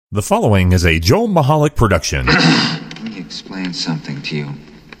The following is a Joel Michalec production. Let me explain something to you.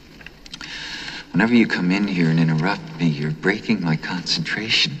 Whenever you come in here and interrupt me, you're breaking my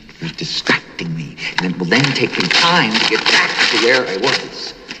concentration. You're distracting me. And it will then take me time to get back to where I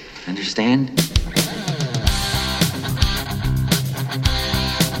was. Understand?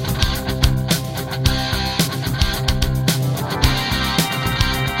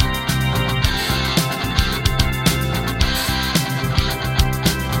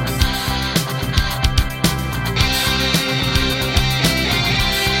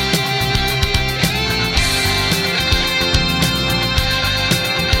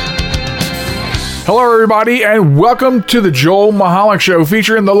 Hello, everybody, and welcome to the Joel Michalec Show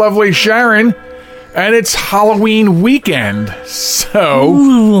featuring the lovely Sharon. And it's Halloween weekend, so...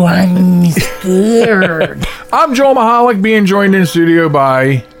 Ooh, I'm scared. I'm Joel Michalec, being joined in studio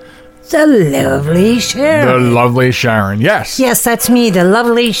by... The lovely Sharon. The lovely Sharon, yes. Yes, that's me, the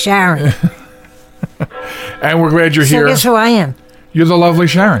lovely Sharon. And we're glad you're So here. guess who I am? You're the lovely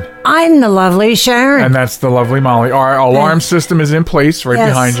Sharon. I'm the lovely Sharon. And that's the lovely Molly. Our alarm system is in place right Yes.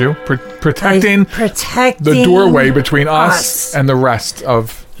 behind you, protecting the doorway between us and the rest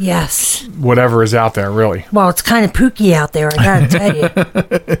of Yes. whatever is out there, really. Well, it's kind of pooky out there, I gotta tell you.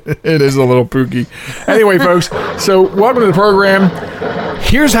 It is a little pooky. Anyway, folks, so welcome to the program.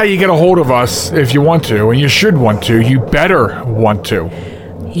 Here's how you get a hold of us if you want to, and you should want to. You better want to.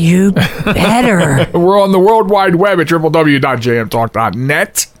 You better. We're on the World Wide Web at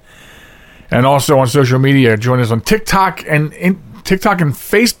www.jmtalk.net. And also on social media. Join us on TikTok and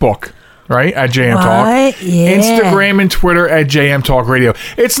Facebook, right? At JM Talk. What? Yeah. Instagram and Twitter at JM Talk Radio.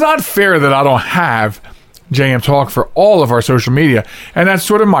 It's not fair that I don't have JM Talk for all of our social media. And that's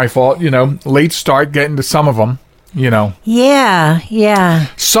sort of my fault, late start getting to some of them, Yeah.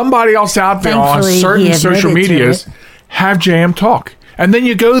 Somebody else out there on Thankfully, certain he social admitted to medias it. have JM Talk. And then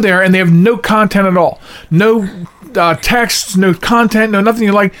you go there and they have no content at all. No texts, no content, no nothing.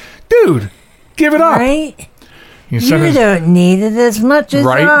 You're like, dude, give it up. Right? You You don't need it as much as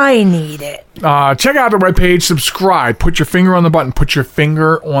Right? I need it. check out the webpage, subscribe. Put your finger on the button. Put your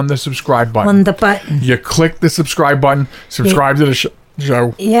finger on the subscribe button. On the button. You click the subscribe button. Subscribe to the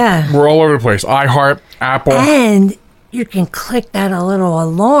show. Yeah. We're all over the place. iHeart, Apple. And you can click that little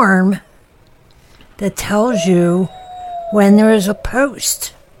alarm that tells you when there is a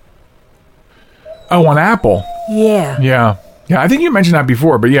post. Oh, on Apple. Yeah. Yeah. I think you mentioned that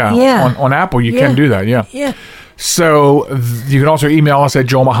before, but Yeah. on Apple you Yeah. can do that. Yeah. Yeah. So you can also email us at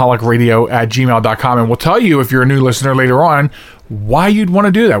joelmichalecradio@gmail.com, and we'll tell you if you're a new listener later on why you'd want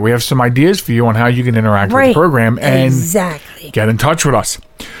to do that. We have some ideas for you on how you can interact with the program and exactly. get in touch with us.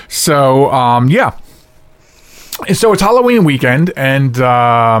 So, yeah. So it's Halloween weekend, and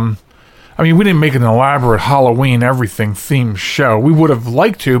we didn't make an elaborate Halloween everything themed show. We would have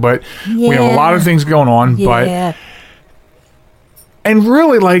liked to, but we have a lot of things going on. Yeah. And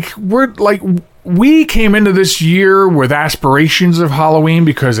really, we came into this year with aspirations of Halloween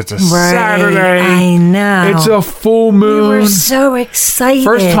because it's a Saturday. I know. It's a full We moon. were so excited.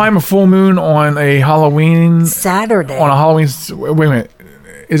 First time a full moon on a Halloween. Saturday. On a Halloween. Wait a minute.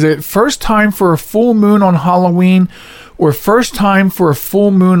 Is it first time for a full moon on Halloween or first time for a full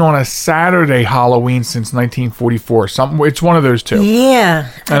moon on a Saturday Halloween since 1944? It's one of those two. Yeah.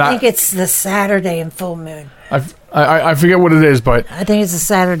 And I think it's the Saturday and full moon. I forget what it is, but I think it's the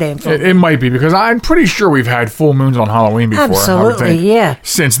Saturday and full moon. it might be because I'm pretty sure we've had full moons on Halloween before. I would Absolutely, think, yeah.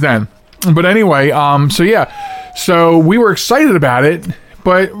 Since then. But anyway, so we were excited about it,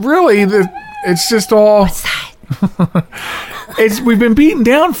 but really, it's just all. What's that? We've been beaten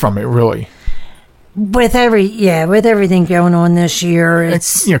down from it, really. With everything going on this year,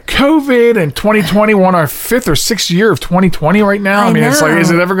 it's COVID and 2020. We're on our 5th or 6th year of 2020 right now. I it's like, know. is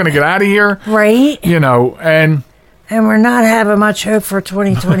it ever going to get out of here? right. And And we're not having much hope for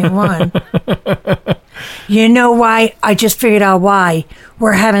 2021. You know why? I just figured out why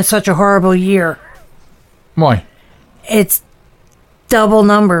we're having such a horrible year. why? It's double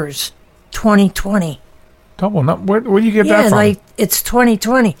numbers, 2020. Double? Where do you get that from? like it's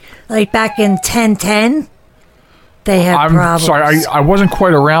 2020. Like back in 1010, they had I'm problems. sorry, I wasn't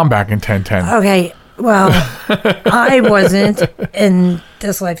quite around back in 1010. Okay, well, I wasn't in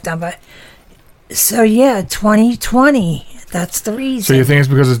this lifetime, but so 2020. That's the reason. So you think it's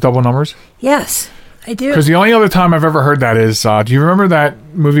because it's double numbers? Yes, I do. Because the only other time I've ever heard that is, do you remember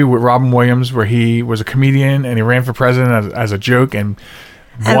that movie with Robin Williams where he was a comedian and he ran for president as a joke, and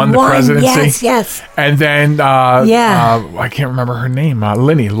won the presidency. Yes. And then, I can't remember her name.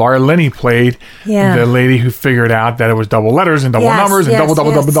 Laura Linney played the lady who figured out that it was double letters and double numbers and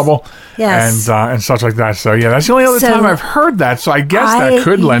double. Yes. And such like that. So, that's the only other time I've heard that. So I guess that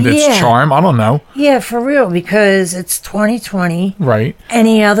could lend its charm. I don't know. Yeah, for real, because it's 2020. Right.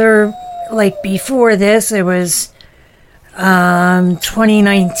 Any other, like before this, it was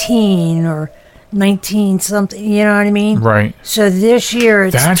 2019 or 19 something, you know what I mean? Right. So this year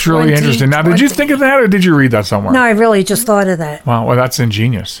it's That's really interesting. Now, did you think of that or did you read that somewhere? No, I really just thought of that. Well, that's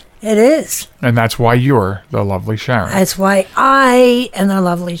ingenious. It is. And that's why you're the lovely Sharon. That's why I am the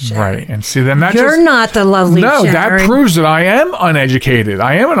lovely Sharon. Right. And see, then that's You're not the lovely Sharon. No, that proves that I am uneducated.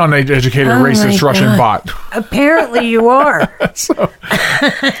 I am an uneducated racist Russian bot. Apparently you are. so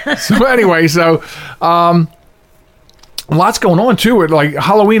anyway, lots going on too. Like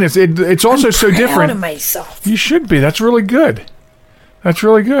Halloween, it's also I'm so proud different. of myself. You should be. That's really good. That's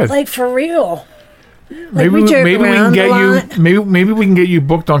really good. Like for real. Maybe we can get you. Maybe we can get you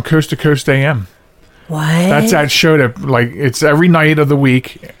booked on Coast to Coast AM. What? That's that show that it's every night of the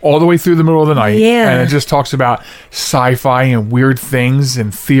week, all the way through the middle of the night. Yeah. And it just talks about sci-fi and weird things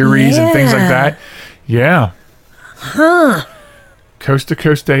and theories and things like that. Yeah. Huh. Coast to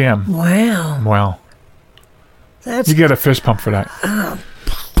Coast AM. Wow. Wow. You get a fist pump for that.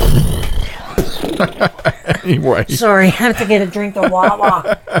 Anyway. Sorry, I have to get a drink of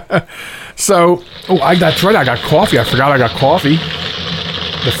Wawa. So, that's right. I got coffee. I forgot I got coffee.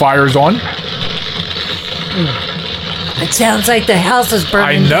 The fire's on. It sounds like the house is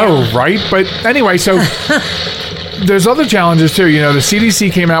burning. I know, down. right? But anyway, so there's other challenges too. The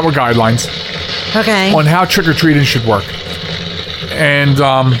CDC came out with guidelines on how trick-or-treating should work. And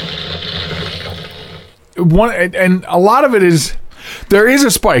a lot of it is there is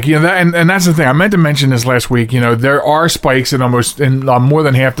a spike, and that's the thing. I meant to mention this last week. There are spikes in more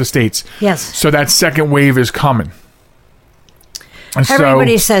than half the states. Yes. So that second wave is coming. And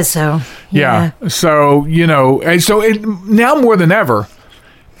everybody says so. Yeah. So and so now more than ever,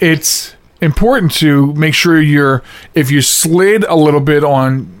 it's important to make sure if you slid a little bit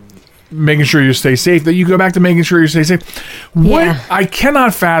on making sure you stay safe, that you go back to making sure you stay safe. What I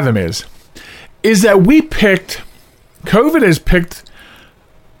cannot fathom is that COVID has picked,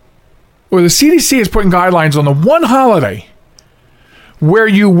 or the CDC is putting guidelines on the one holiday where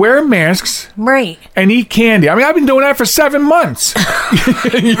you wear masks and eat candy. I mean, I've been doing that for 7 months.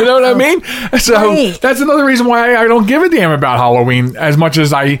 You know what I mean? So that's another reason why I don't give a damn about Halloween as much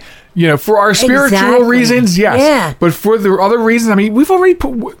as I, for our spiritual reasons, yes. Yeah. But for the other reasons, I mean, we've already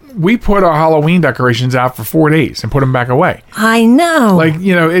put our Halloween decorations out for 4 days and put them back away. I know.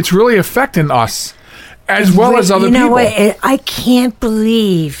 It's really affecting us as well as other people. You know what? I can't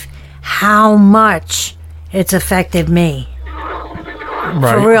believe how much it's affected me.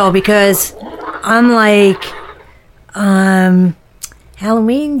 Right. For real, because I'm like,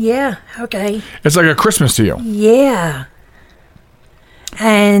 Halloween, yeah, okay. It's like a Christmas to you. Yeah.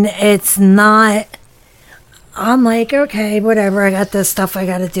 And it's not, I'm like, okay, whatever, I got this stuff I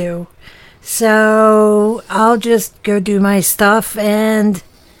got to do. So I'll just go do my stuff, and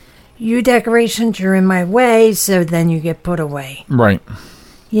you decorations, you're in my way, so then you get put away. Right.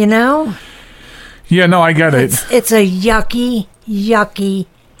 Yeah, no, I get it. It's a yucky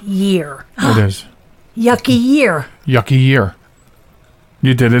year. It is. Yucky year. Yucky year.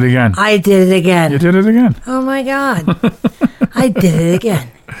 You did it again. I did it again. You did it again. Oh my God. I did it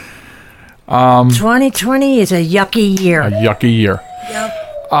again. 2020 is a yucky year. A yucky year. Yep.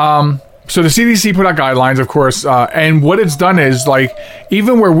 So the CDC put out guidelines, of course, and what it's done is,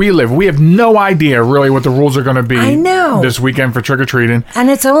 even where we live, we have no idea really what the rules are going to be. I know. This weekend for trick-or-treating. And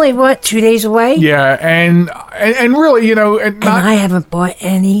it's only, 2 days away? Yeah, and really, and I haven't bought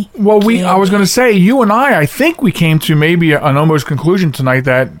any. Well, I was going to say, you and I think we came to maybe an almost conclusion tonight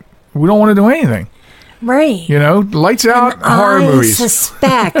that we don't want to do anything. Right. Lights out, and horror movies. I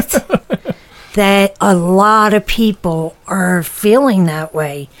suspect that a lot of people are feeling that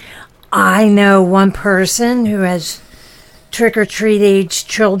way. I know one person who has trick-or-treat age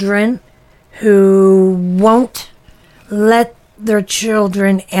children who won't let their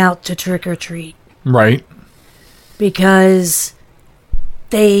children out to trick-or-treat. Right. Because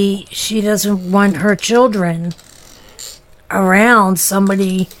she doesn't want her children around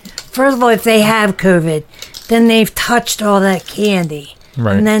somebody. First of all, if they have COVID, then they've touched all that candy.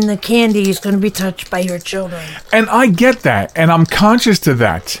 Right. And then the candy is going to be touched by your children. And I get that, and I'm conscious to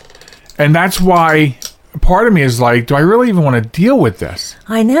that. And that's why part of me is like, do I really even want to deal with this?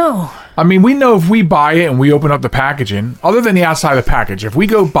 I know. I mean, we know if we buy it and we open up the packaging, other than the outside of the package, if we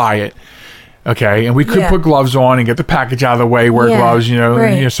go buy it Okay, and we could Yeah. put gloves on and get the package out of the way, wear Yeah, gloves,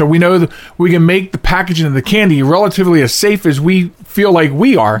 right. so we know that we can make the packaging of the candy relatively as safe as we feel like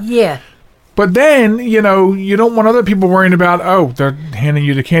we are. Yeah. But then, you don't want other people worrying about, oh, they're handing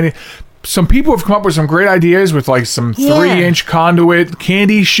you the candy. Some people have come up with some great ideas with like some 3-inch conduit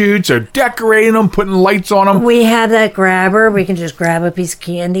candy chutes or decorating them, putting lights on them. We have that grabber. We can just grab a piece of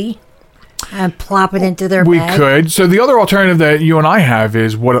candy and plop it into their We bag. could. So the other alternative that you and I have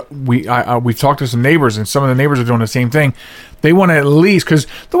is what we've talked to some neighbors, and some of the neighbors are doing the same thing. They want to at least, because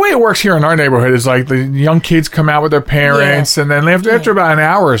the way it works here in our neighborhood is like the young kids come out with their parents, and then after about an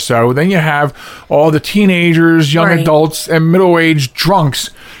hour or so, then you have all the teenagers, young Right. adults, and middle-aged drunks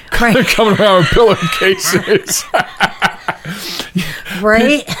Right. coming around with pillowcases.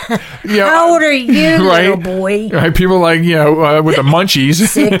 Right? Yeah, How old are you, right? little boy? Right, people like with the munchies.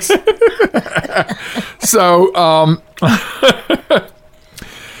 6. So,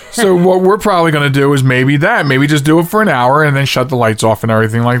 so what we're probably going to do is maybe just do it for an hour and then shut the lights off and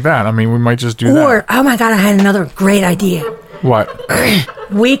everything like that. I mean, we might just do that. Or, oh my God, I had another great idea. What?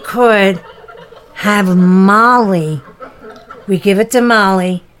 We could have Molly. We give it to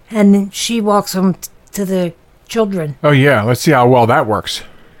Molly, and then she walks them to the children. Oh yeah, let's see how well that works.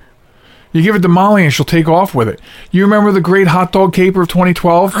 You give it to Molly and she'll take off with it. You remember the great hot dog caper of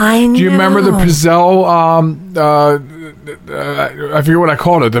 2012? I know. Do you remember the Pizzelle? I forget what I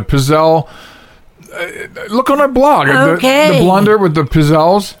called it. The Pizzelle. Look on our blog. Okay. The blunder with the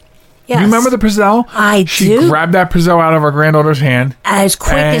Pizzelles. Yes. You remember the Pizzelle? I She do. grabbed that Pizzelle out of our granddaughter's hand. As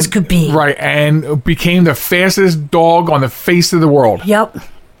quick as could be. Right, and became the fastest dog on the face of the world. Yep.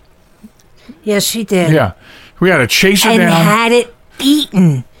 Yes, she did. Yeah. We had to chase her And down. had it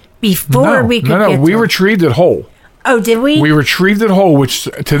eaten before we could get We to it. retrieved it whole. Oh, did we? We retrieved it whole, which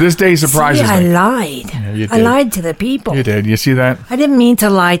to this day surprises See, I me. lied. you I did. lied to the people. You did. You see that? I didn't mean to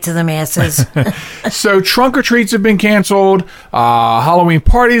lie to the masses. So trunk or treats have been canceled. Halloween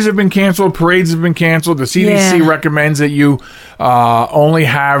parties have been canceled. Parades have been canceled. The CDC Yeah. recommends that you only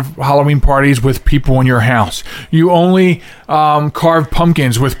have Halloween parties with people in your house. You only carve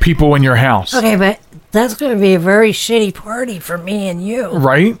pumpkins with people in your house. Okay, but that's going to be a very shitty party for me and you.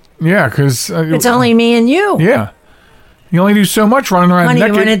 Right? Yeah, because... It's only me and you. Yeah. You only do so much running around Honey,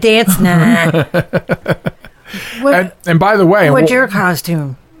 you want to naked. dance? Nah. And by the way... What's your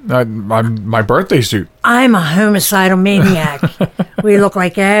costume? my birthday suit. I'm a homicidal maniac. We look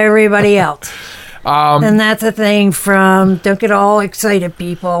like everybody else. And that's a thing from, don't get all excited,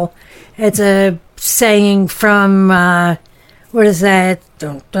 people. It's a saying from, what is that?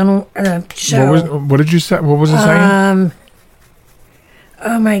 Show. What did you say? What was it saying?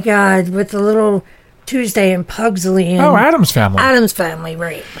 Oh my God, with the little Tuesday and Pugsley and Addams Family. Addams Family,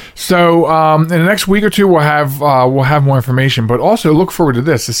 right. So in the next week or two, we'll have more information. But also look forward to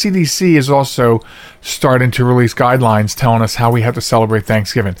this. The CDC is also starting to release guidelines telling us how we have to celebrate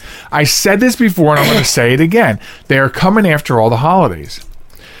Thanksgiving. I said this before, and I'm going to say it again. They are coming after all the holidays.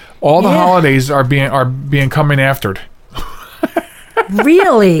 All the holidays are being coming aftered.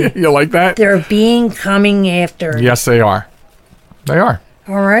 Really? You like that? They're being coming after. Yes, they are. They are.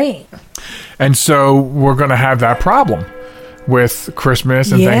 All right. And so we're going to have that problem with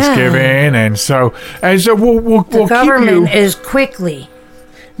Christmas and Yeah. Thanksgiving, and so we'll The keep government you. is quickly,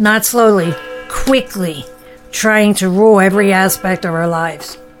 not slowly, quickly trying to rule every aspect of our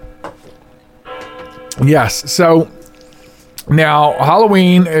lives. Yes. So now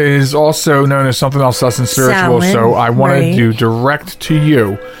Halloween is also known as something else less than spiritual. Samhain, So I wanted right. to direct to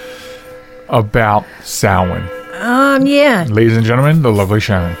you about Samhain. Yeah. Ladies and gentlemen, the lovely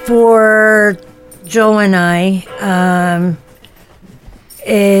Sharon. For Joel and I,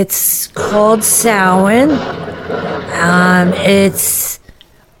 it's called Samhain. It's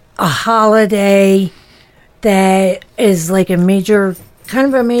a holiday that is like kind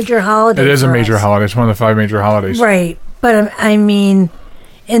of a major holiday. It is a for major us. holiday. It's one of the 5 major holidays. Right. But I mean,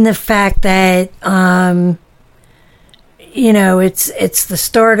 in the fact that, it's the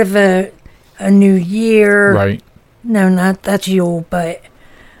start of a new year. Right. No, that's Yule, but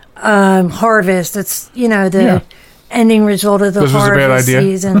harvest. It's, the ending result of the This was a bad harvest idea.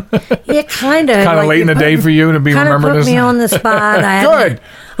 season. Yeah, kind of. Kind of late in the day for you to be remembering put this. me on the spot. Good.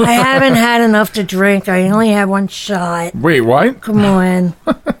 I haven't had enough to drink. I only had one shot. Wait, what? Come on.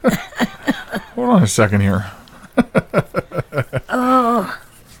 Hold on a second here.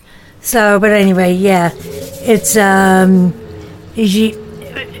 So, but anyway, yeah, it's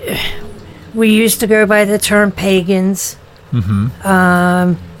we used to go by the term pagans.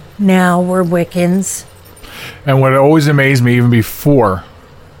 Mm-hmm. Now we're Wiccans. And what always amazed me, even before,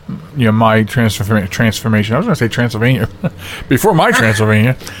 my transformation. I was going to say Transylvania. Before my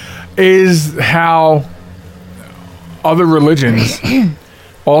Transylvania, is how other religions,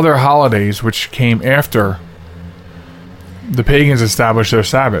 all their holidays, which came after the pagans established their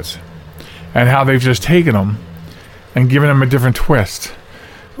Sabbaths, and how they've just taken them and given them a different twist.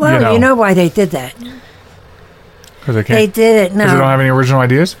 Well, you know why they did that? Because they can't. They did it. No, because they don't have any original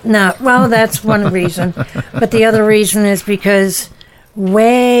ideas. No. Well, that's one reason, but the other reason is because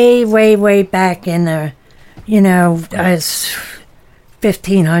way, way, way back in the, as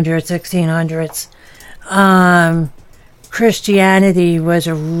 1500s, 1600s, Christianity was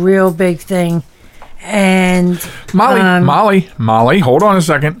a real big thing, and Molly, hold on a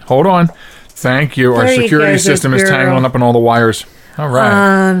second. Hold on. Thank you. Our security system is tangling up in all the wires. All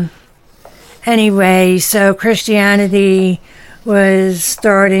right. Anyway, so Christianity was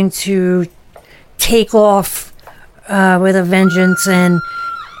starting to take off with a vengeance, and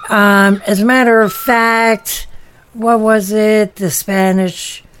as a matter of fact, what was it? The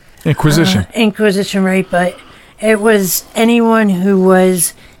Spanish Inquisition. Inquisition, right? But it was anyone who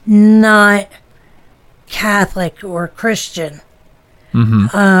was not Catholic or Christian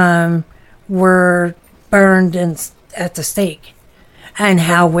were burned at the stake. And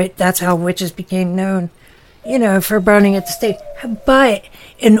that's how witches became known, for burning at the stake. But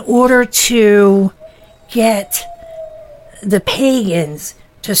in order to get the pagans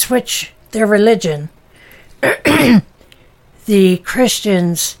to switch their religion, the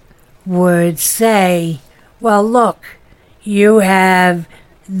Christians would say, well, look, you have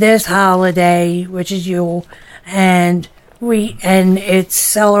this holiday, which is Yule, and it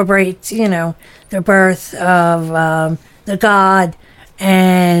celebrates, the birth of the god,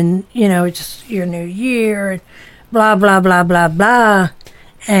 and just your new year, and blah blah blah blah blah.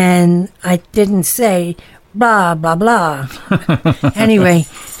 And I didn't say blah blah blah. Anyway,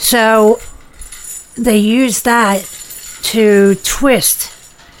 so they used that to twist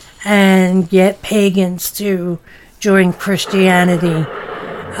and get pagans to join Christianity.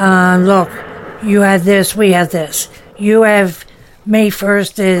 Look, you have this, we have this. You have May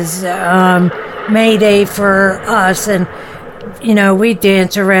 1st is May Day for us, and we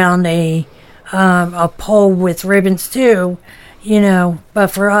dance around a pole with ribbons too, but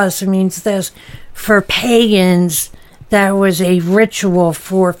for us it means this. For pagans, that was a ritual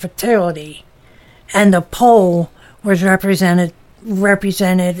for fertility, and the pole was represented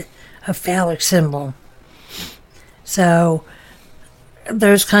a phallic symbol. So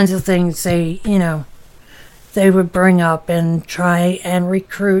those kinds of things they would bring up and try and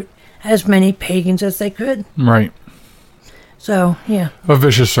recruit as many pagans as they could. Right. So, yeah. A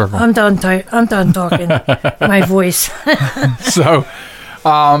vicious circle. I'm done talking. My voice. So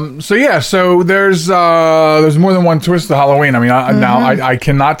there's more than one twist to Halloween. I mean, now I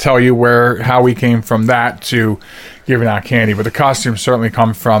cannot tell you how we came from that to giving out candy, but the costumes certainly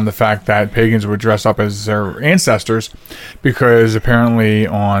come from the fact that pagans would dress up as their ancestors, because apparently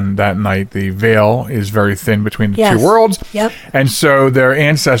on that night the veil is very thin between the two worlds. Yep. And so their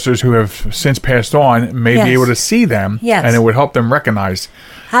ancestors who have since passed on may be able to see them, and it would help them recognize.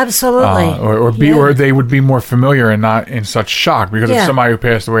 Absolutely. Or they would be more familiar and not in such shock, because if somebody who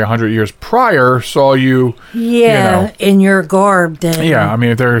passed away 100 years prior saw you, in your garb, then I mean,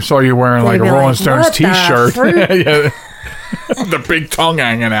 if they saw you wearing like a Rolling Stones t-shirt, the big tongue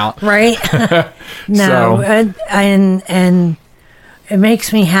hanging out, right? No, and it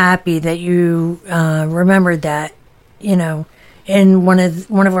makes me happy that you remembered that, in one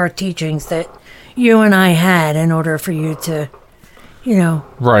of our teachings that you and I had in order for you to,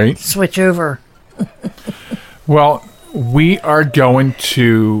 right, switch over. Well, we are going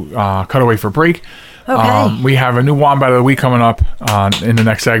to cut away for break. Okay. We have a new Wombat of the Week coming up in the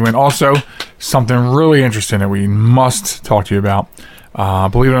next segment. Also, something really interesting that we must talk to you about.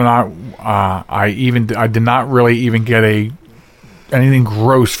 Believe it or not, I did not really even get anything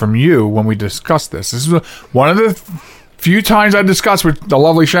gross from you when we discussed this. This is one of the few times I discussed with the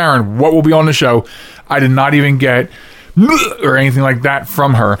lovely Sharon what will be on the show. I did not even get or anything like that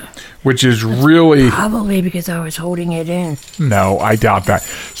from her, which is really... Probably because I was holding it in. No, I doubt that.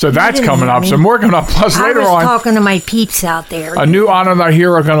 So that's coming up. So more coming up. Plus later on... I was talking to my peeps out there. A new Honor Thy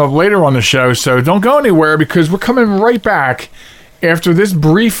Hero coming up later on the show. So don't go anywhere, because we're coming right back after this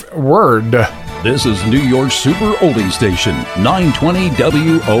brief word. This is New York's super oldie station, 920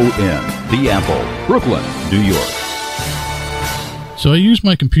 WON, The Apple, Brooklyn, New York. So I use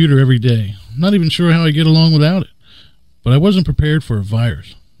my computer every day. I'm not even sure how I get along without it. But I wasn't prepared for a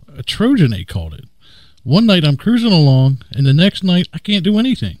virus. A Trojan, they called it. One night I'm cruising along, and the next night I can't do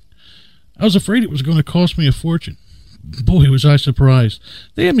anything. I was afraid it was going to cost me a fortune. Boy, was I surprised.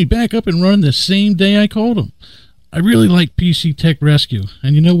 They had me back up and running the same day I called them. I really like PC Tech Rescue,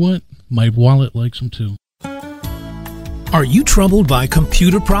 and you know what? My wallet likes them too. Are you troubled by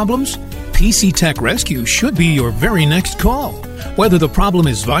computer problems? PC Tech Rescue should be your very next call. Whether the problem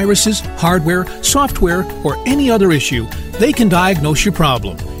is viruses, hardware, software, or any other issue, they can diagnose your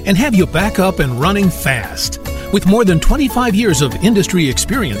problem and have you back up and running fast. With more than 25 years of industry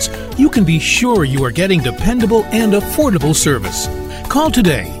experience, you can be sure you are getting dependable and affordable service. Call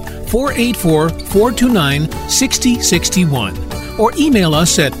today, 484-429-6061, or email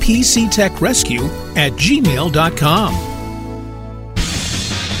us at pctechrescue@gmail.com.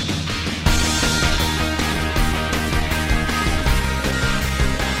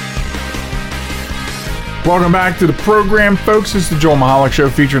 Welcome back to the program, folks. This is the Joel Michalec Show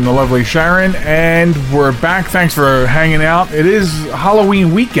featuring the lovely Sharon, and we're back. Thanks for hanging out. It is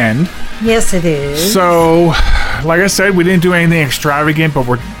Halloween weekend. Yes, it is. So, like I said, we didn't do anything extravagant, but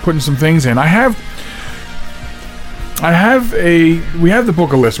we're putting some things in. We have the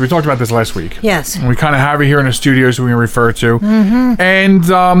book of lists. We talked about this last week. Yes. And we kind of have it here in the studio so we can refer to. Mm-hmm. And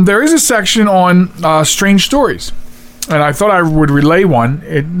there is a section on strange stories. And I thought I would relay one.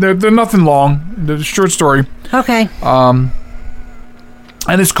 They're nothing long. They're a short story. Okay. And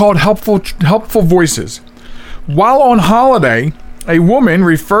it's called Helpful Voices. While on holiday, a woman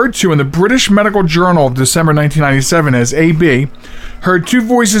referred to in the British Medical Journal of December 1997 as AB heard two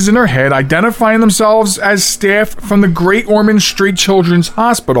voices in her head identifying themselves as staff from the Great Ormond Street Children's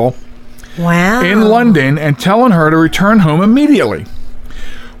Hospital in London and telling her to return home immediately.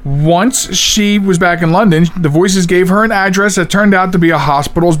 Once she was back in London, the voices gave her an address that turned out to be a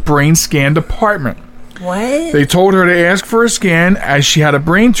hospital's brain scan department. What? They told her to ask for a scan as she had a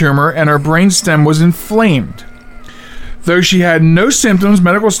brain tumor and her brain stem was inflamed. Though she had no symptoms,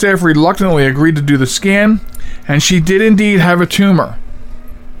 medical staff reluctantly agreed to do the scan, and she did indeed have a tumor.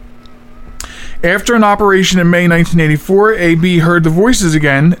 After an operation in May 1984, AB heard the voices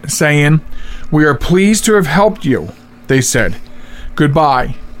again saying, "We are pleased to have helped you," they said.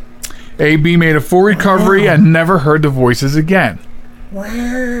 "Goodbye." AB made a full recovery and never heard the voices again.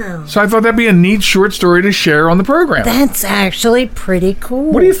 Wow. So I thought that'd be a neat short story to share on the program. That's actually pretty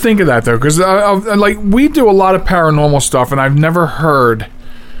cool. What do you think of that, though? Because we do a lot of paranormal stuff, and I've never heard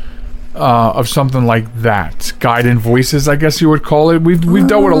of something like that. Guided voices, I guess you would call it. We've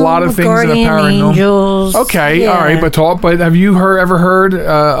dealt with a lot of things in the paranormal. Angels. Okay, Yeah. all right, but have you ever heard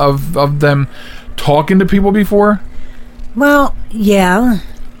of them talking to people before? Well, yeah.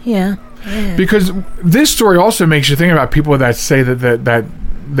 Because this story also makes you think about people that say that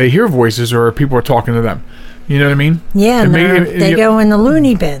they hear voices or people are talking to them. You know what I mean? Yeah, they go in the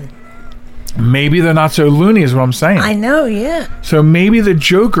loony bin. Maybe they're not so loony is what I'm saying. I know, yeah. So maybe the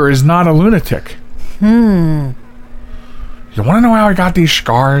Joker is not a lunatic. You want to know how I got these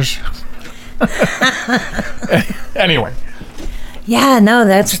scars? Anyway. Yeah, no,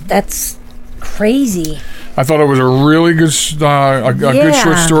 that's crazy. I thought it was a really good, good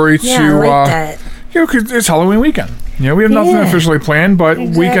short story to, I like that. Because it's Halloween weekend. We have nothing officially planned, but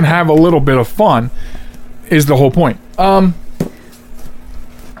we can have a little bit of fun. Is the whole point? Can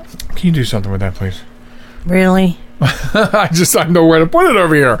you do something with that, please? Really? I know where to put it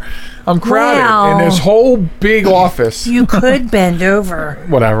over here. I'm crowded in this whole big office. You could bend over.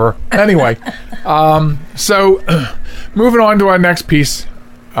 Whatever. Anyway, so moving on to our next piece.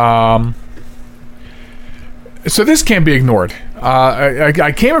 So this can't be ignored.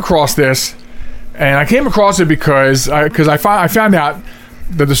 I came across this, and I came across it because I found out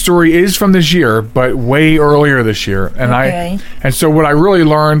that the story is from this year, but way earlier this year. And so what I really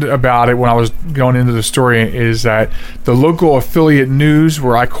learned about it when I was going into the story is that the local affiliate news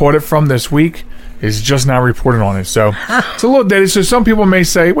where I caught it from this week is just now reporting on it. So it's a little dated. So some people may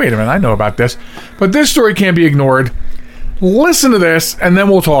say, wait a minute, I know about this. But this story can't be ignored. Listen to this, and then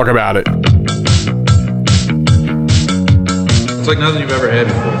we'll talk about it. It's like nothing you've ever had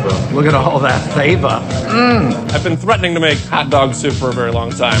before, Phil. Look at all that flavor. I've been threatening to make hot dog soup for a very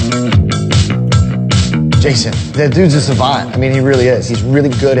long time. Jason, that dude's a savant. I mean, he really is. He's really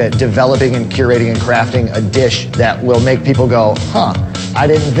good at developing and curating and crafting a dish that will make people go, I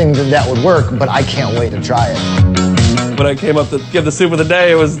didn't think that would work, but I can't wait to try it. When I came up to give the soup of the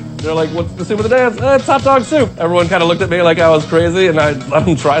day, they're like, what's the soup of the day? It's hot dog soup. Everyone kind of looked at me like I was crazy, and I let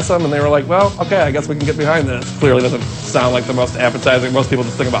them try some, and they were like, well, okay, I guess we can get behind this. Clearly doesn't sound like the most appetizing. Most people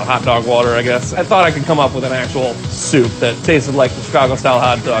just think about hot dog water, I guess. I thought I could come up with an actual soup that tasted like the Chicago-style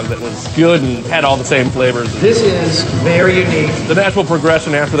hot dog that was good and had all the same flavors. This is very unique. The natural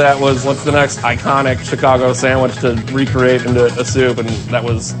progression after that was, what's the next iconic Chicago sandwich to recreate into a soup, and that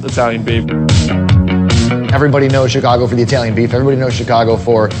was Italian beef. Everybody knows Chicago for the Italian beef. Everybody knows Chicago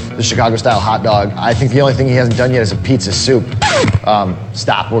for the Chicago-style hot dog. I think the only thing he hasn't done yet is a pizza soup.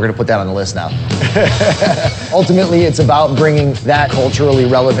 Stop. We're going to put that on the list now. Ultimately, it's about bringing that culturally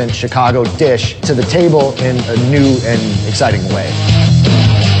relevant Chicago dish to the table in a new and exciting way.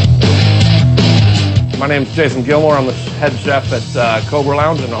 My name's Jason Gilmore. I'm the head chef at Cobra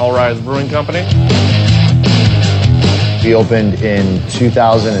Lounge and All Rise Brewing Company. We opened in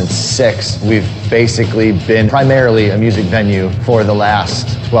 2006. We've basically been primarily a music venue for the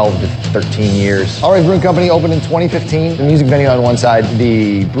last 12 to 13 years. All Rise Brewing Company opened in 2015. The music venue on one side,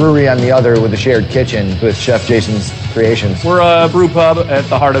 the brewery on the other with a shared kitchen with Chef Jason's creations. We're a brew pub at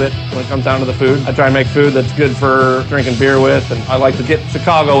the heart of it when it comes down to the food. I try and make food that's good for drinking beer with, and I like to get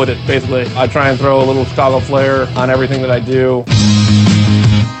Chicago with it, basically. I try and throw a little Chicago flair on everything that I do.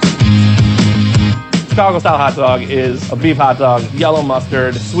 Chicago-style hot dog is a beef hot dog, yellow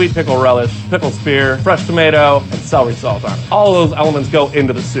mustard, sweet pickle relish, pickle spear, fresh tomato, and celery salt on it. All of those elements go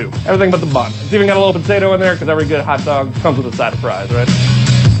into the soup. Everything but the bun. It's even got a little potato in there because every good hot dog comes with a side of fries, right?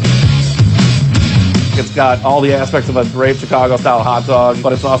 It's got all the aspects of a great Chicago-style hot dog,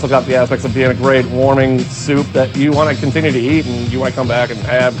 but it's also got the aspects of being a great warming soup that you want to continue to eat and you want to come back and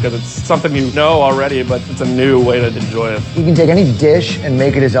have because it's something you know already, but it's a new way to enjoy it. He can take any dish and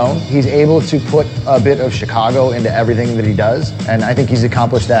make it his own. He's able to put a bit of Chicago into everything that he does, and I think he's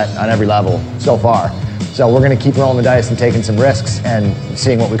accomplished that on every level so far. So we're going to keep rolling the dice and taking some risks and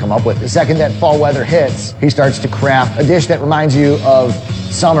seeing what we come up with. The second that fall weather hits, he starts to craft a dish that reminds you of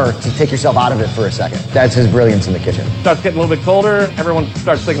summer to take yourself out of it for a second. That's his brilliance in the kitchen. Starts getting a little bit colder, everyone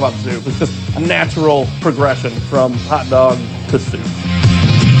starts thinking about soup. It's just a natural progression from hot dog to soup.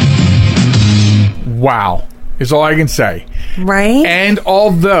 Wow, is all I can say. Right? And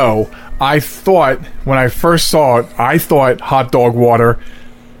although I thought, when I first saw it, I thought hot dog water.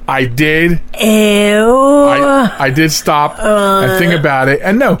 I did. Ew. I did stop and think about it.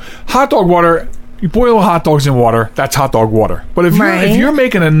 And no, hot dog water, you boil hot dogs in water, that's hot dog water. But if you're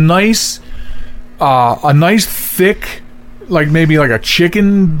making a nice thick, like maybe like a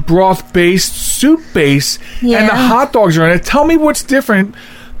chicken broth based soup base, and the hot dogs are in it, tell me what's different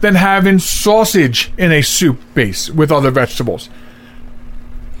than having sausage in a soup base with other vegetables.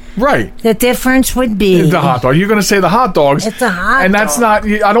 Right. The difference would be the hot dog. You're going to say the hot dogs. It's a hot dog. And that's not,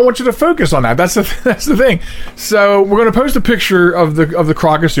 I don't want you to focus on that. That's the thing. So we're going to post a picture of the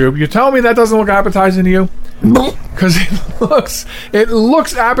Crocker soup. You're telling me that doesn't look appetizing to you? Because it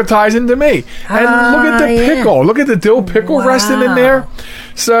looks appetizing to me. And look at the pickle. Look at the dill pickle resting in there.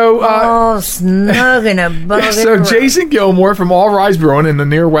 So, snug in a bug. So Jason Gilmore from All Rise Brewing in the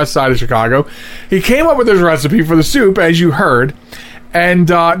near west side of Chicago, he came up with his recipe for the soup, as you heard. And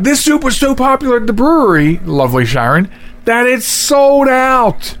this soup was so popular at the brewery, lovely Sharon, that it sold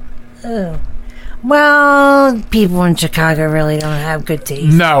out. Oh. Well, people in Chicago really don't have good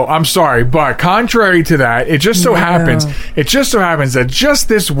taste. No, I'm sorry, but contrary to that, it just so happens that just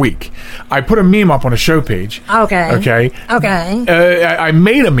this week, I put a meme up on a show page. Okay. I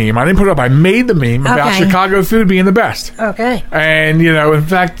made a meme. I didn't put it up. I made the meme about Chicago food being the best. Okay. And in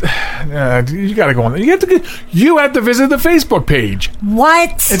fact, you got to go on. You have to visit the Facebook page. What?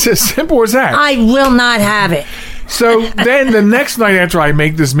 It's as simple as that. I will not have it. So then the next night after I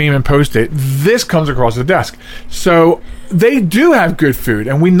make this meme and post it, this comes across the desk. So they do have good food,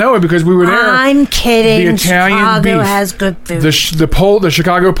 and we know it because we were there. I'm kidding. The Italian Chicago beef, has good food. The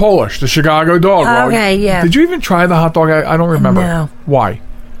Chicago Polish, the Chicago dog. Okay, yeah. Did you even try the hot dog? I don't remember. No. Why?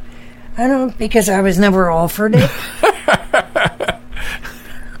 I don't, because I was never offered it.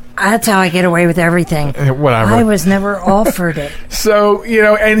 That's how I get away with everything. Whatever. I was never offered it. So,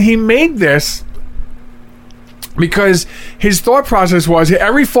 and he made this because his thought process was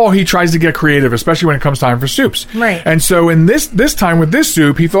every fall he tries to get creative, especially when it comes time for soups. Right. And so in this time with this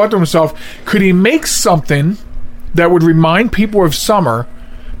soup, he thought to himself, could he make something that would remind people of summer,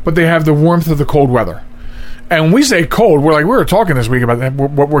 but they have the warmth of the cold weather? And when we say cold, we were talking this week about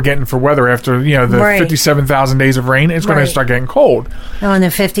what we're getting for weather after the 57,000 days of rain. It's going to start getting cold. Oh, and the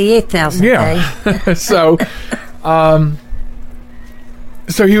 58,000 day.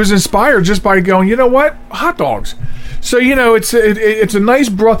 So he was inspired just by going, you know what? Hot dogs. So, it's a nice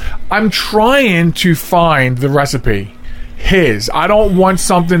broth. I'm trying to find the recipe. I don't want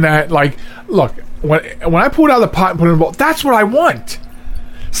something that, look, when I pull it out of the pot and put it in the bowl, that's what I want.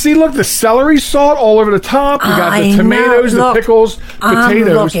 See, look, the celery salt all over the top. You got the tomatoes, the pickles,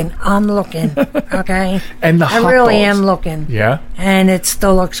 potatoes. I'm looking. Okay. And the hot I really dogs. am looking. Yeah. And it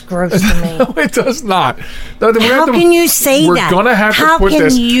still looks gross to me. No, it does not. How can you say we're that? We're going to have to put this. How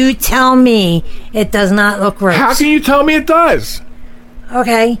can you tell me it does not look gross? How can you tell me it does?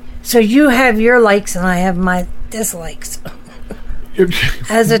 Okay, so you have your likes and I have my dislikes.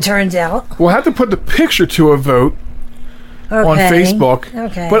 As it turns out. We'll have to put the picture to a vote on Facebook.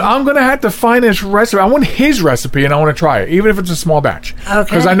 Okay. But I'm going to have to find this recipe. I want his recipe and I want to try it, even if it's a small batch. Okay.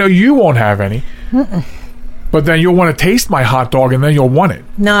 Because I know you won't have any. Mm-mm. But then you'll want to taste my hot dog and then you'll want it.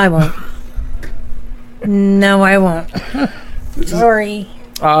 No, I won't. No, I won't. Sorry.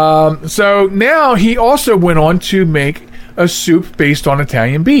 So now he also went on to make a soup based on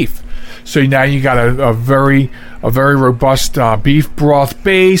Italian beef. So now you got a very robust beef broth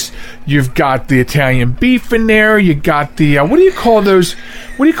base. You've got the Italian beef in there. You got the what do you call those?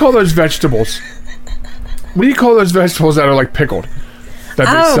 What do you call those vegetables? What do you call those vegetables that are like pickled that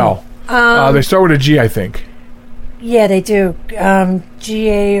they sell? They start with a G, I think. Yeah, they do.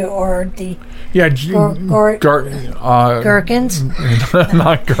 G-A-R-D. Yeah, gherkins?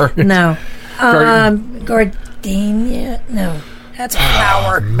 Not gherkins. No. Gardenia? No. That's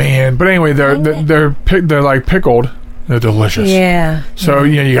flour. Man, but anyway, they're like pickled. They're delicious. Yeah. So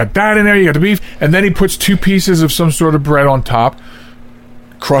you got that in there. You got the beef, and then he puts 2 pieces of some sort of bread on top,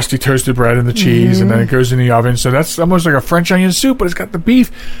 crusty toasted bread and the cheese, and then it goes in the oven. So that's almost like a French onion soup, but it's got the beef.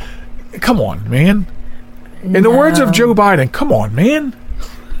 Come on, man. In the words of Joe Biden, come on, man.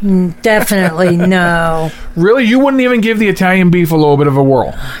 Definitely no. Really, you wouldn't even give the Italian beef a little bit of a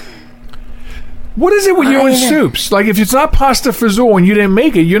whirl. What is it with you and soups? Like, if it's not pasta fazool and you didn't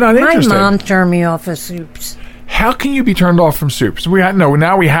make it, you're not interested. My mom turned me off of soups. How can you be turned off from soups?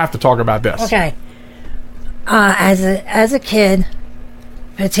 Now we have to talk about this. Okay. As a kid,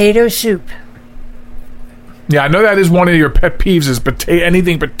 potato soup. Yeah, I know that is one of your pet peeves is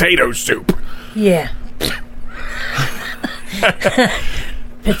anything potato soup. Yeah.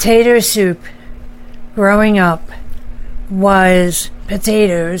 Potato soup, growing up, was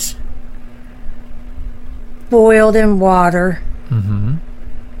potatoes boiled in water,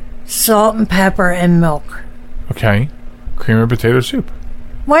 salt and pepper, and milk. Okay. Cream of potato soup.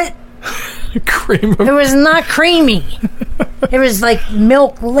 What? Cream of... It was not creamy. It was like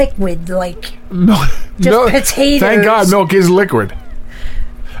milk liquid, like potatoes. Thank God milk is liquid.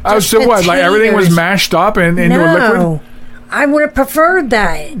 Oh, so potatoes. What? Like everything was mashed up and into a liquid? I would have preferred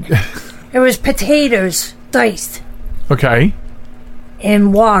that. It was potatoes diced. Okay.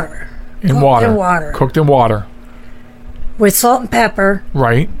 In water. Cooked in water. With salt and pepper.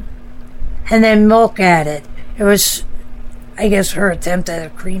 Right. And then milk added. It was, I guess, her attempt at a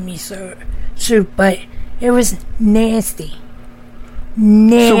creamy soup, but it was nasty.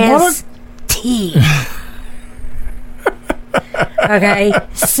 Nasty. Okay.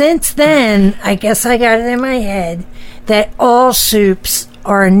 Since then, I guess I got it in my head that all soups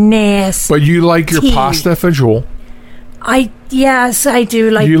are nasty. But you like your pasta fajoule. Yes, I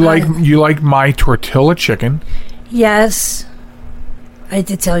do like. You like my tortilla chicken. Yes, I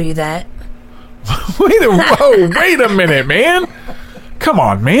did tell you that. Wait a minute, man! Come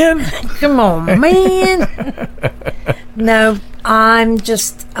on, man! Come on, man! No, I'm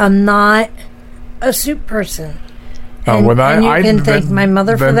not a soup person. And you can thank my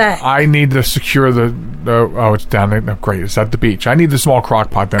mother for that. I need to secure the it's down there. No, great, it's at the beach. I need the small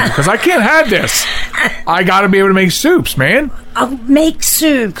crock pot then because I can't have this. I got to be able to make soups, man. I'll make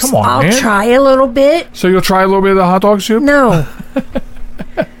soups. Come on, man. I'll try a little bit. So you'll try a little bit of the hot dog soup? No.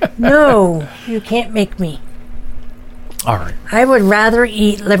 No, you can't make me. All right. I would rather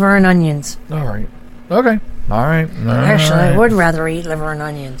eat liver and onions. All right. Okay. All right. Actually, I would rather eat liver and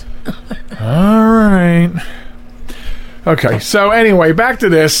onions. All right. Okay, so anyway, back to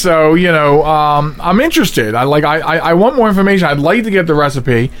this. So, I'm interested. I want more information. I'd like to get the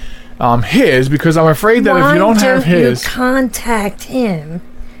recipe, his, because I'm afraid that if you don't have his... you contact him,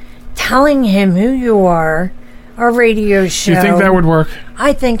 telling him who you are, our radio show... Do you think that would work?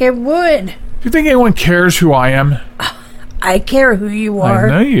 I think it would. Do you think anyone cares who I am? I care who you are.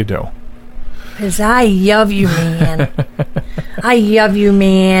 I know you do. Because I love you, man. I love you,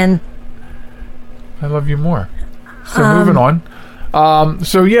 man. I love you more. So moving on.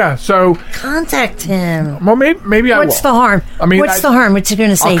 So contact him. Well, maybe I will. What's the harm? I mean, what's the harm? What's he going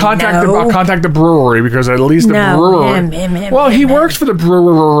to say? I'll contact the brewery because at least the brewery. He works for the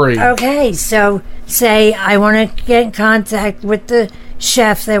brewery. Okay, so say I want to get in contact with the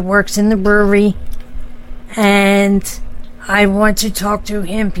chef that works in the brewery, and I want to talk to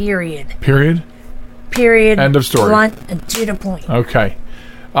him. Period. End of story. Blunt and to the point. Okay.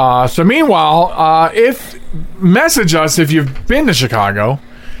 So meanwhile, message us if you've been to Chicago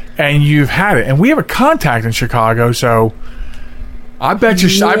and you've had it, and we have a contact in Chicago. So I bet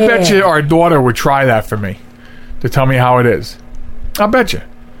you our daughter would try that for me to tell me how it is. I bet you.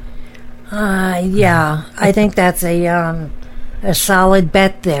 Yeah, I think that's a a solid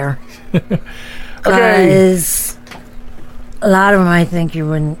bet there. Okay. Because a lot of them, I think you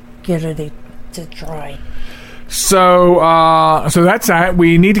wouldn't get it to try. So that's that.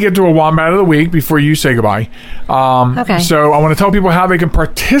 We need to get to a Wombat of the Week before you say goodbye. Okay. So I want to tell people how they can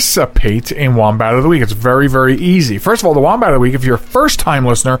participate in Wombat of the Week. It's very, very easy. First of all, the Wombat of the Week, if you're a first-time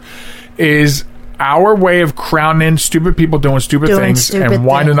listener, is our way of crowning stupid people doing stupid things and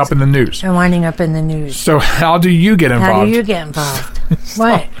winding up in the news. And winding up in the news. So how do you get involved? How do you get involved?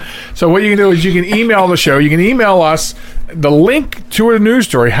 What? So what you can do is you can email the show. You can email us. The link to a news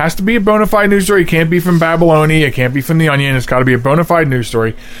story has to be a bona fide news story. It can't be from Babylonia. It can't be from The Onion. It's got to be a bona fide news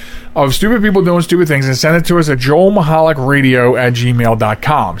story of stupid people doing stupid things, and send it to us at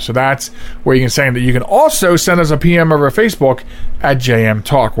joelmichalecradio@gmail.com. So that's where you can send it. You can also send us a PM over Facebook at JM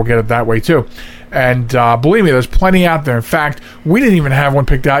Talk. We'll get it that way too. And believe me, there's plenty out there. In fact, we didn't even have one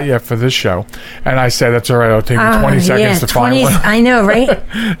picked out yet for this show. And I said, that's all right. It'll take me 20 seconds to find one. I know, right?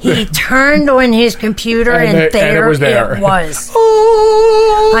 He turned on his computer and it was there. It was.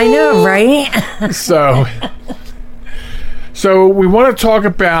 I know, right? So we want to talk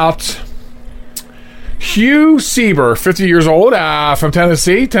about Hugh Sieber, 50 years old, from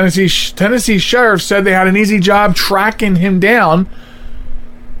Tennessee. Tennessee sheriff said they had an easy job tracking him down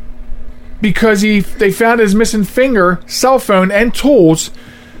because they found his missing finger, cell phone, and tools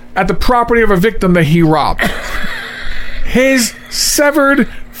at the property of a victim that he robbed. His severed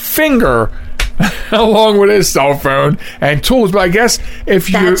finger, along with his cell phone and tools. But I guess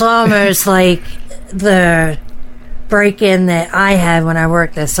that's almost like the break-in that I had when I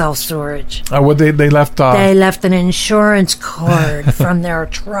worked at self-storage. What they left? They left an insurance card from their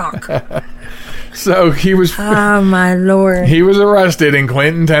truck. So he was. Oh my Lord! He was arrested in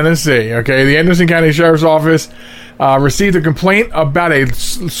Clinton, Tennessee. Okay, the Anderson County Sheriff's Office received a complaint about a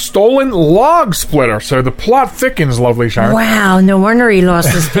stolen log splitter. So the plot thickens, lovely Sharon. Wow! No wonder he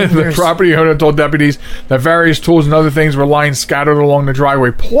lost his fingers. The property owner told deputies that various tools and other things were lying scattered along the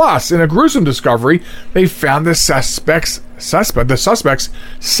driveway. Plus, in a gruesome discovery, they found the suspect's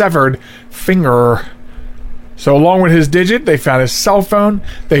severed finger. So along with his digit, they found his cell phone,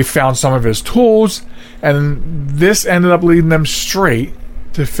 they found some of his tools, and this ended up leading them straight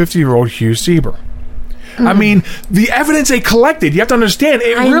to 50-year-old Hugh Sieber. I mean, the evidence they collected, you have to understand,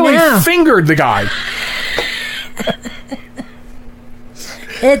 it really fingered the guy.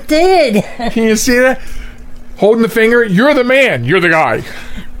 It did. Can you see that? Holding the finger, you're the man, you're the guy.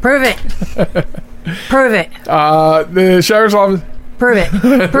 Prove it. Prove it. The sheriff's office... Prove it.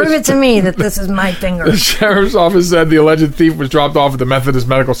 Prove it to me that this is my finger. The sheriff's office said the alleged thief was dropped off at the Methodist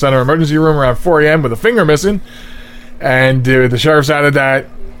Medical Center emergency room around 4 a.m. with a finger missing. And the sheriff added that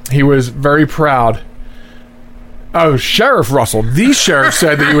he was very proud. Oh, Sheriff Russell. The sheriff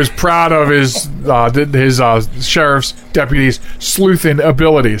said that he was proud of his sheriff's deputies' sleuthing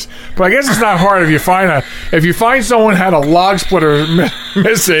abilities. But I guess it's not hard if you find someone had a log splitter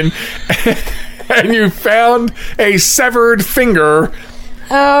missing. And you found a severed finger.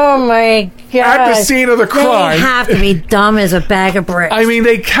 Oh my God! At the scene of the crime. They have to be dumb as a bag of bricks. I mean,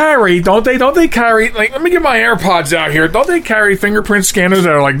 they carry, don't they? Don't they carry? Like, let me get my AirPods out here. Don't they carry fingerprint scanners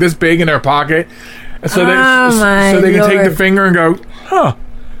that are like this big in their pocket? So they can take the finger and go, huh?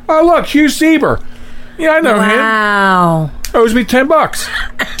 Oh look, Hugh Sieber. Yeah, I know him. Wow. Owes me $10.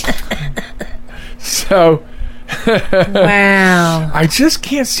 So. Wow. I just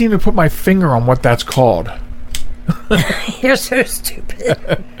can't seem to put my finger on what that's called. You're so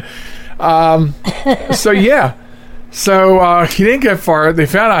stupid. So yeah. So he didn't get far. They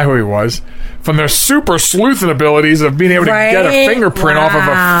found out who he was from their super sleuthing abilities of being able to get a fingerprint off of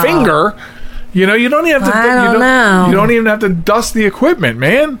a finger. You know, you don't even have to. You don't even have to dust the equipment,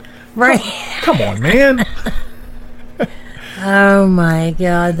 man. Right. Come on, man. Oh my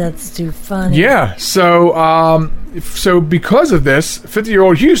God, that's too funny. Yeah, so because of this,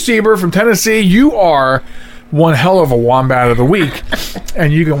 50-year-old Hugh Sieber from Tennessee, you are one hell of a Wombat of the Week,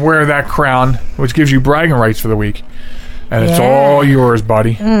 and you can wear that crown, which gives you bragging rights for the week, and it's all yours,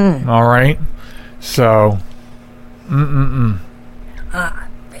 buddy. All right, so,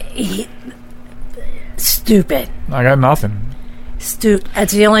 stupid. I got nothing.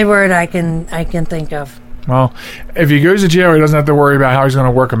 That's the only word I can think of. Well, if he goes to jail, he doesn't have to worry about how he's going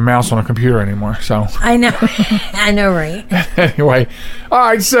to work a mouse on a computer anymore. So I know, I know, right? Anyway, all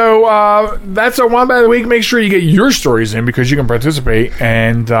right. So that's our Wombat of the Week. Make sure you get your stories in because you can participate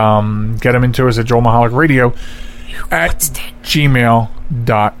and get them into us at Joel Michalec Radio at gmail.com.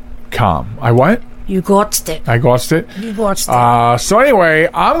 I what? You gotched it. I gotched it. You gotched it. So anyway,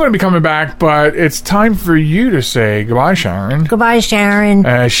 I'm going to be coming back, but it's time for you to say goodbye, Sharon. Goodbye, Sharon.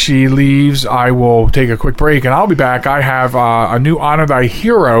 As she leaves, I will take a quick break, and I'll be back. I have a new Honor Thy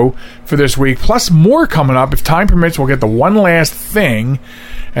Hero for this week, plus more coming up. If time permits, we'll get the one last thing,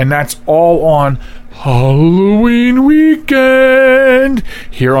 and that's all on Halloween weekend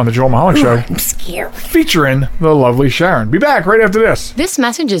here on the Joel Michalec Show. I'm scared. Featuring the lovely Sharon. Be back right after this. This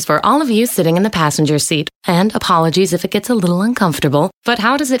message is for all of you sitting in the passenger seat. And apologies if it gets a little uncomfortable. But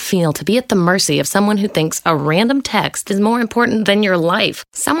how does it feel to be at the mercy of someone who thinks a random text is more important than your life?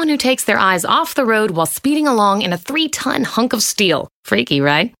 Someone who takes their eyes off the road while speeding along in a 3-ton hunk of steel. Freaky,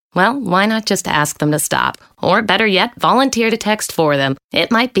 right? Well, why not just ask them to stop? Or better yet, volunteer to text for them. It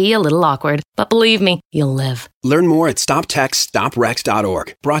might be a little awkward, but believe me, you'll live. Learn more at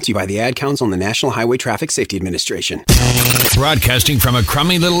stoptextstoprex.org. Brought to you by the Ad Council and the National Highway Traffic Safety Administration. Broadcasting from a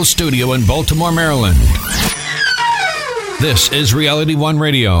crummy little studio in Baltimore, Maryland. This is Reality One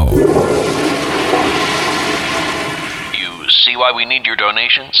Radio. You see why we need your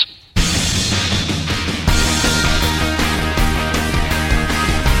donations?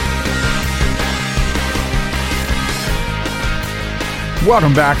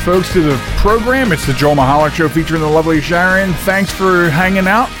 Welcome back, folks, to the program. It's the Joel Michalec Show featuring the lovely Sharon. Thanks for hanging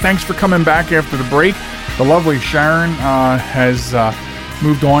out. Thanks for coming back after the break. The lovely Sharon has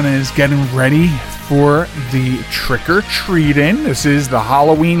moved on and is getting ready for the trick-or-treating. This is the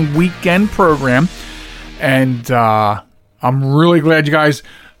Halloween weekend program, and I'm really glad you guys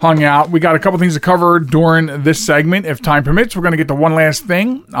hung out. We got a couple things to cover during this segment. If time permits, we're going to get to one last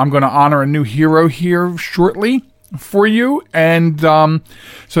thing. I'm going to honor a new hero here shortly for you, and so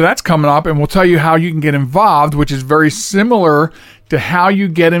that's coming up, and we'll tell you how you can get involved, which is very similar to how you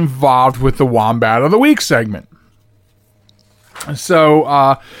get involved with the Wombat of the Week segment.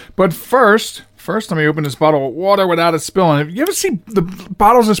 So, but first, let me open this bottle of water without it spilling. You ever see the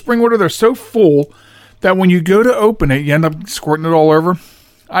bottles of spring water? They're so full that when you go to open it, you end up squirting it all over.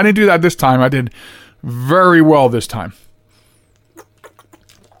 I didn't do that this time. I did very well this time.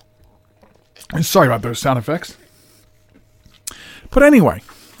 And sorry about those sound effects. But anyway,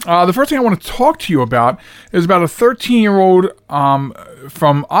 the first thing I want to talk to you about is about a 13-year-old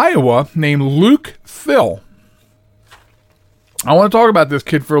from Iowa named Luke Thill. I want to talk about this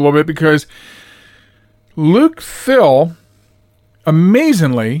kid for a little bit because Luke Thill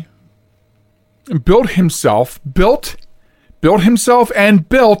amazingly built himself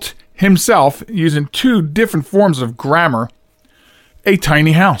using two different forms of grammar, a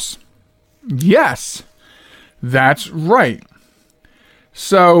tiny house. Yes, that's right.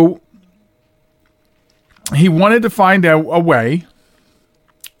 So he wanted to find out a way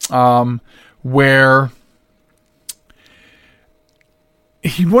where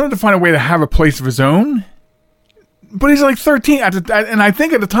he wanted to find a way to have a place of his own. But he's like 13, and I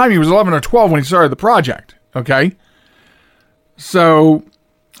think at the time he was 11 or 12 when he started the project. Okay, so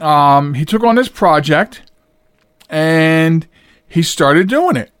he took on this project and he started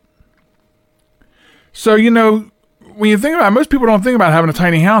doing it. So, you know, when you think about it, most people don't think about having a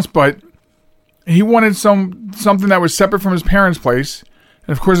tiny house, but he wanted something that was separate from his parents' place.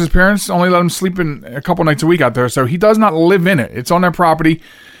 And of course, his parents only let him sleep in a couple nights a week out there, so he does not live in it. It's on their property,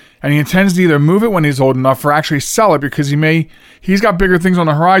 and he intends to either move it when he's old enough or actually sell it because he's got bigger things on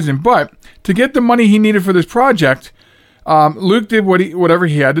the horizon. But to get the money he needed for this project, Luke did whatever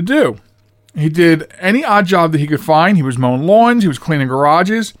he had to do. He did any odd job that he could find. He was mowing lawns, he was cleaning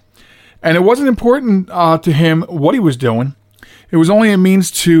garages. And it wasn't important to him what he was doing. It was only a means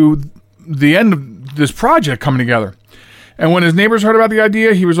to the end of this project coming together. And when his neighbors heard about the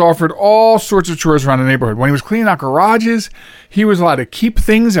idea, he was offered all sorts of chores around the neighborhood. When he was cleaning out garages, he was allowed to keep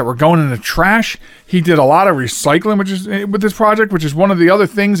things that were going in the trash. He did a lot of recycling with this project, which is one of the other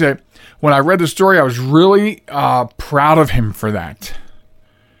things that when I read the story, I was really proud of him for that.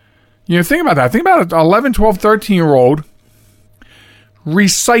 You know, think about that. Think about an 11, 12, 13-year-old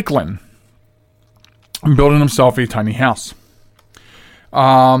recycling and building himself a tiny house.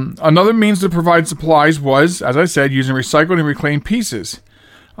 Another means to provide supplies was, as I said, using recycled and reclaimed pieces,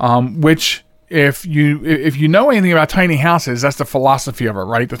 which if you know anything about tiny houses, that's the philosophy of it,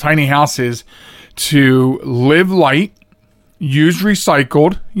 right? The tiny house is to live light, use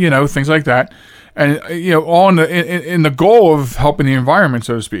recycled, things like that, and all in the goal of helping the environment,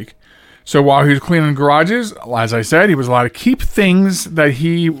 so to speak. So while he was cleaning garages, as I said, he was allowed to keep things that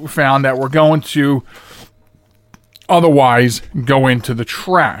he found that were going to otherwise go into the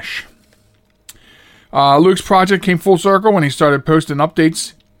trash. Luke's project came full circle when he started posting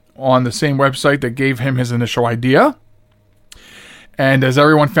updates on the same website that gave him his initial idea. And as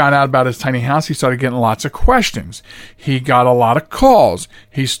everyone found out about his tiny house, he started getting lots of questions. He got a lot of calls.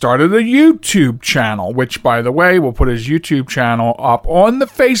 He started a YouTube channel, which, by the way, we'll put his YouTube channel up on the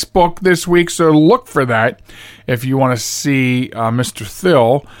Facebook this week, so look for that if you want to see Mr.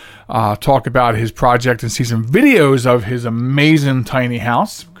 Thill talk about his project and see some videos of his amazing tiny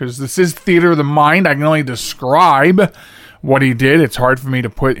house, because this is theater of the mind. I can only describe what he did. It's hard for me to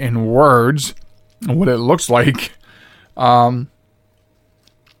put in words what it looks like.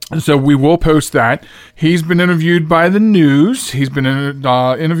 So we will post that. He's been interviewed by the news. He's been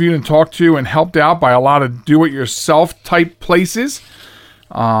interviewed and talked to and helped out by a lot of do-it-yourself type places.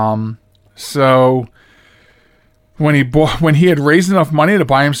 So when he had raised enough money to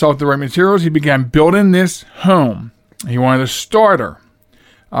buy himself the right materials, he began building this home. He wanted a starter.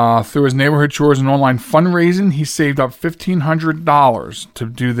 Through his neighborhood chores and online fundraising, he saved up $1,500 to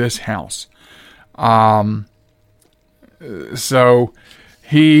do this house. So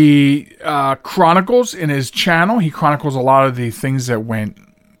he chronicles in his channel, he chronicles a lot of the things that went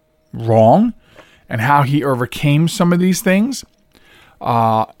wrong and how he overcame some of these things,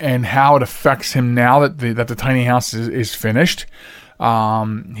 and how it affects him now that the tiny house is finished.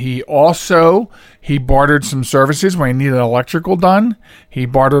 He bartered some services when he needed electrical done. He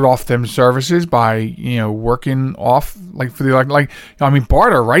bartered off them services by, working off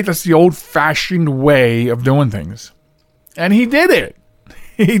barter, right? That's the old fashioned way of doing things. And he did it.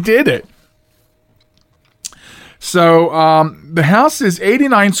 He did it. So, the house is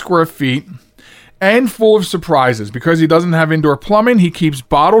 89 square feet and full of surprises. Because he doesn't have indoor plumbing, he keeps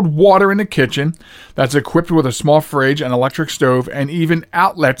bottled water in the kitchen that's equipped with a small fridge, an electric stove, and even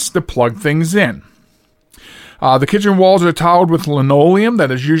outlets to plug things in. The kitchen walls are tiled with linoleum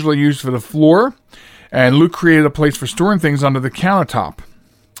that is usually used for the floor, and Luke created a place for storing things under the countertop.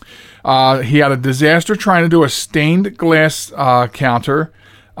 He had a disaster trying to do a stained glass counter,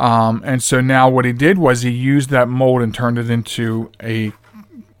 and so now what he did was he used that mold and turned it into a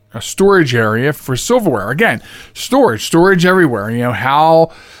storage area for silverware. Again, storage everywhere.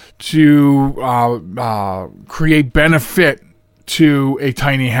 How to create benefit to a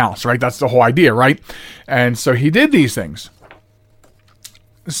tiny house, right? That's the whole idea, right? And so he did these things.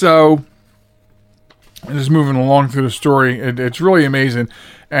 So, just moving along through the story, it's really amazing.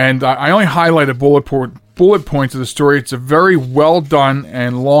 And I only highlighted bullet points of the story. It's a very well done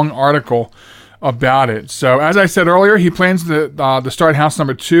and long article about it. So, as I said earlier, he plans to start house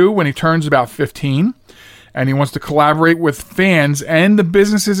number 2 when he turns about 15. And he wants to collaborate with fans and the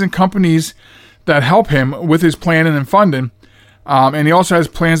businesses and companies that help him with his planning and funding. And he also has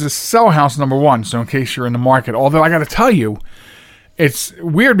plans to sell house number 1, so in case you're in the market. Although I got to tell you, it's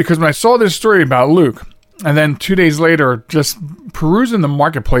weird because when I saw this story about Luke, and then 2 days later, just perusing the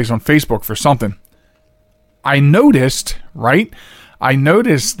marketplace on Facebook for something, I noticed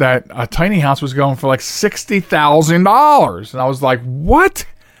that a tiny house was going for like $60,000. And I was like, what?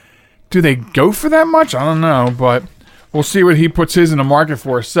 Do they go for that much? I don't know, but we'll see what he puts his in the market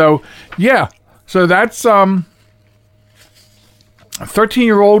for. So, yeah. So that's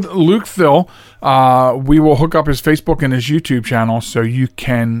 13-year-old Luke Thill. We will hook up his Facebook and his YouTube channel so you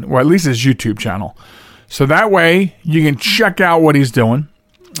can, or at least his YouTube channel. So that way you can check out what he's doing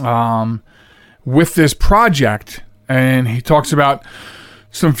with this project. And he talks about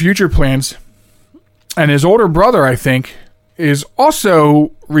some future plans. And his older brother, I think, is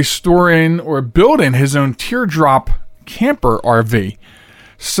also restoring or building his own teardrop camper RV.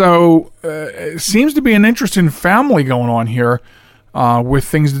 So it seems to be an interesting family going on here with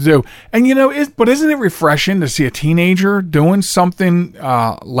things to do. And, but isn't it refreshing to see a teenager doing something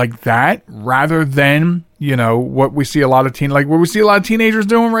like that rather than, what we see a lot of teenagers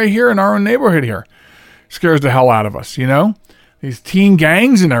doing right here in our own neighborhood here? Scares the hell out of us, These teen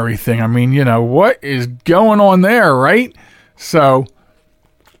gangs and everything. I mean, what is going on there, right? So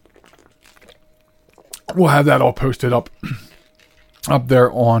we'll have that all posted up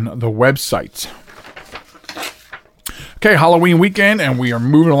there on the website. Okay, Halloween weekend, and we are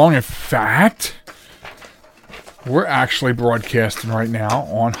moving along. In fact, we're actually broadcasting right now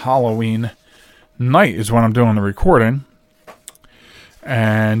on Halloween night is when I'm doing the recording.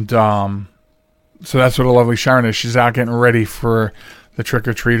 And so that's what a lovely Sharon is. She's out getting ready for the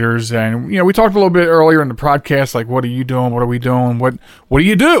trick-or-treaters. And, we talked a little bit earlier in the podcast, like, what are you doing? What are we doing? What do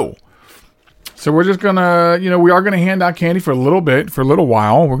you do? So we're just going to, we are going to hand out candy for a little bit, for a little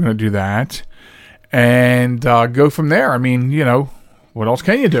while. We're going to do that. And go from there. I mean, what else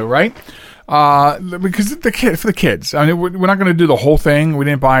can you do, right? Because for the kids. I mean, we're not going to do the whole thing. We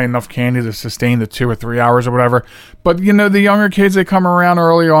didn't buy enough candy to sustain the 2 or 3 hours or whatever. But, the younger kids, they come around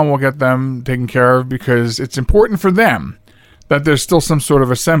early on. We'll get them taken care of because it's important for them that there's still some sort of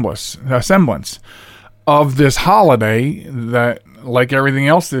a semblance of this holiday that, like everything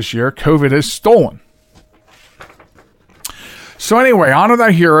else this year, COVID has stolen. So anyway, Honor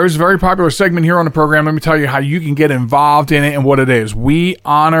Thy Heroes, very popular segment here on the program. Let me tell you how you can get involved in it and what it is. We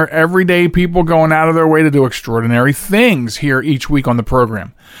honor everyday people going out of their way to do extraordinary things here each week on the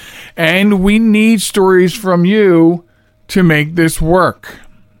program. And we need stories from you to make this work.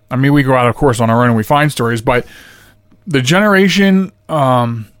 I mean, we go out, of course, on our own and we find stories, but the generation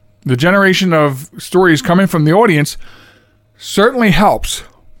of stories coming from the audience certainly helps.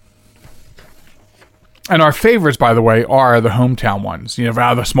 And our favorites, by the way, are the hometown ones, out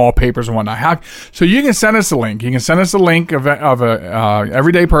of the small papers and whatnot. So you can send us a link. You can send us a link of a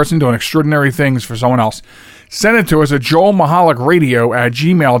everyday person doing extraordinary things for someone else. Send it to us at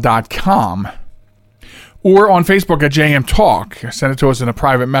joelmichalecradio@gmail.com or on Facebook at JM Talk. Send it to us in a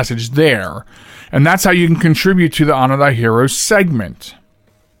private message there. And that's how you can contribute to the Honor Thy Heroes segment.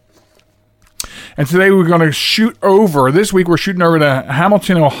 And today we're going to this week we're shooting over to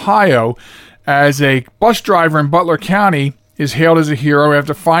Hamilton, Ohio, as a bus driver in Butler County is hailed as a hero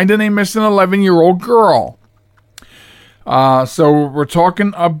after finding a missing 11-year-old girl. So we're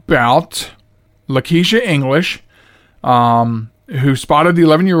talking about Lakeisha English, who spotted the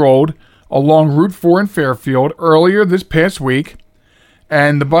 11-year-old along Route 4 in Fairfield earlier this past week.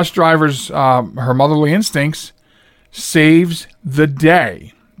 And the bus driver's, her motherly instincts, saves the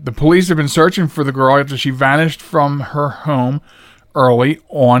day. The police have been searching for the girl after she vanished from her home early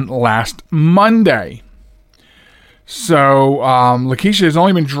on last Monday. So Lakeisha has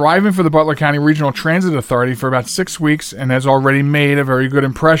only been driving for the Butler County Regional Transit Authority for about 6 weeks and has already made a very good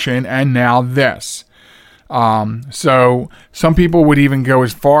impression, and now this. So some people would even go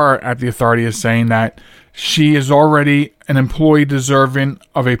as far at the authority as saying that she is already an employee deserving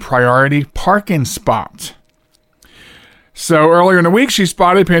of a priority parking spot. So earlier in the week, she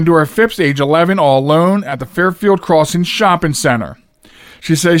spotted Pandora Phipps, age 11, all alone at the Fairfield Crossing Shopping Center.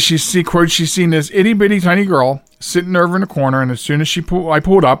 She says she's seen this itty-bitty tiny girl sitting over in the corner, and as soon as I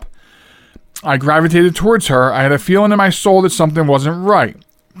pulled up, I gravitated towards her. I had a feeling in my soul that something wasn't right.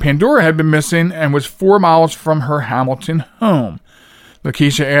 Pandora had been missing and was 4 miles from her Hamilton home.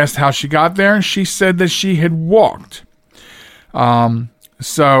 Lakeisha asked how she got there, and she said that she had walked.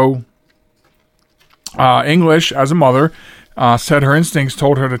 English, as a mother, said her instincts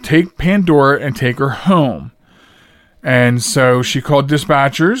told her to take Pandora and take her home. And so she called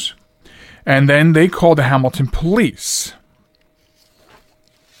dispatchers, and then they called the Hamilton police.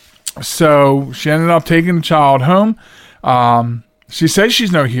 So she ended up taking the child home. She says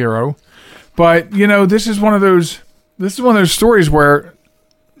she's no hero, but this is one of those stories where,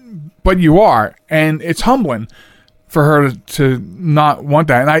 but you are, and it's humbling for her to not want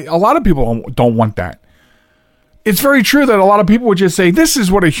that. And a lot of people don't want that. It's very true that a lot of people would just say, this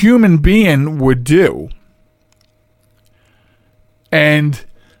is what a human being would do. And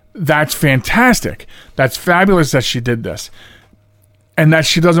that's fantastic. That's fabulous that she did this. And that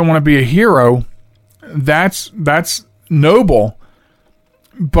she doesn't want to be a hero, that's noble.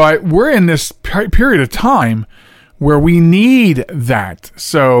 But we're in this period of time where we need that.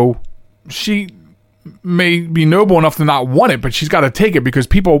 So she may be noble enough to not want it, but she's got to take it because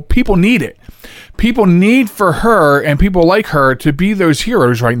people need it. People need for her and people like her to be those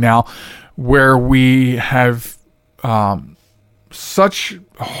heroes right now, where we have such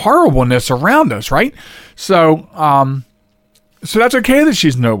horribleness around us, right? So that's okay that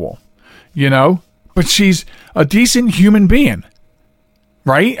she's noble, but she's a decent human being,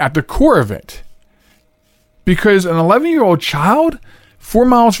 right? At the core of it. Because an 11-year-old child, 4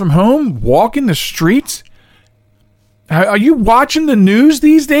 miles from home, walking the streets. Are you watching the news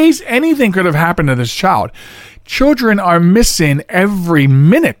these days? Anything could have happened to this child. Children are missing every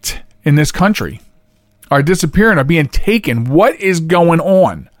minute in this country. Are disappearing, are being taken. What is going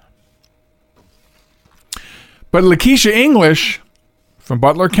on? But Lakeisha English from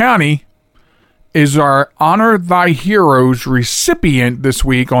Butler County is our Honor Thy Heroes recipient this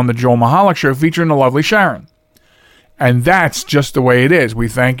week on the Joel Michalec Show, featuring the lovely Sharon. And that's just the way it is. We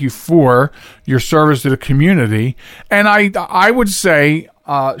thank you for your service to the community. And I would say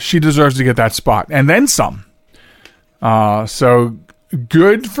she deserves to get that spot. And then some. So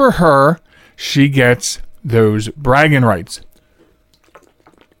good for her. She gets those bragging rights.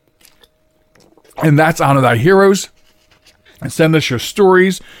 And that's Honor Thy Heroes. And send us your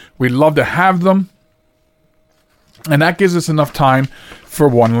stories. We'd love to have them. And that gives us enough time for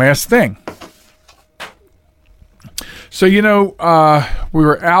one last thing. So, we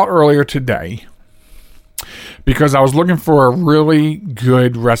were out earlier today because I was looking for a really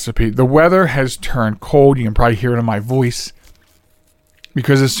good recipe. The weather has turned cold. You can probably hear it in my voice.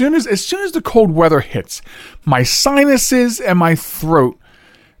 Because as soon as the cold weather hits, my sinuses and my throat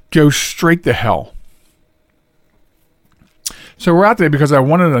go straight to hell. So we're out there because I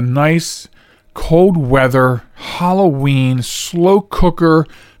wanted a nice cold weather Halloween slow cooker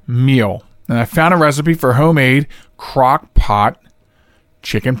meal. And I found a recipe for homemade crock pot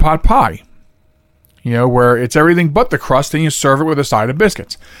chicken pot pie. You know, where it's everything but the crust and you serve it with a side of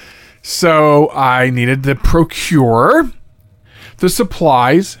biscuits. So I needed to procure the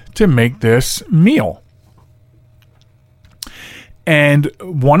supplies to make this meal. And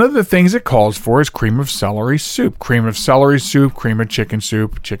one of the things it calls for is cream of celery soup. Cream of celery soup, cream of chicken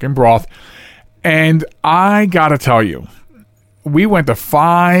soup, chicken broth. And I gotta tell you, we went to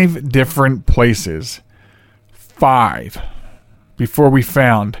 5 different places. 5. Before we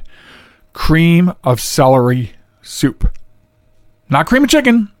found cream of celery soup. Not cream of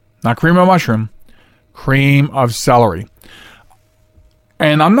chicken, not cream of mushroom, cream of celery.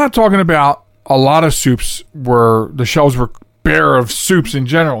 And I'm not talking about a lot of soups where the shelves were bare of soups in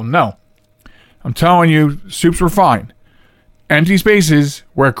general. No. I'm telling you, soups were fine. Empty spaces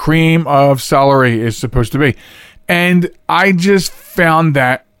where cream of celery is supposed to be. And I just found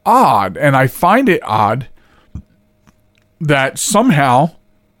that odd. And I find it odd that somehow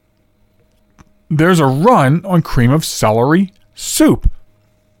there's a run on cream of celery soup.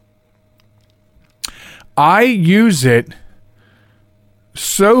 I use it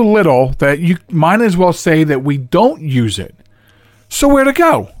so little that you might as well say that we don't use it. So where to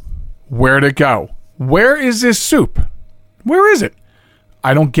go? Where to go? Where is this soup? Where is it?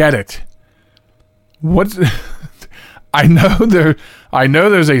 I don't get it. What's I know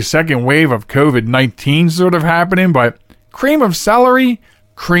there's a second wave of COVID-19 sort of happening, but cream of celery,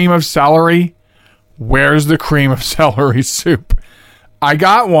 where's the cream of celery soup? I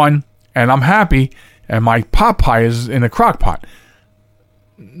got one and I'm happy, and my pot pie is in a crock pot.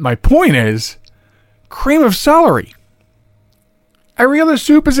 My point is, cream of celery. Every other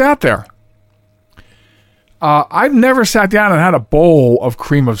soup is out there. I've never sat down and had a bowl of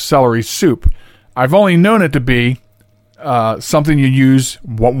cream of celery soup. I've only known it to be something you use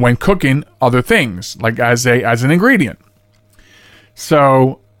when cooking other things, like as an ingredient.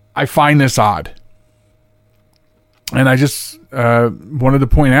 So I find this odd. And I just wanted to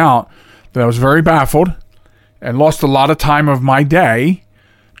point out that I was very baffled and lost a lot of time of my day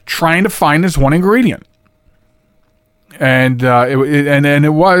trying to find this one ingredient. And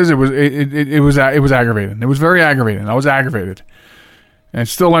it was aggravating. It was very aggravating. I was aggravated, and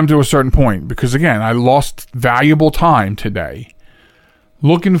still am to a certain point, because again, I lost valuable time today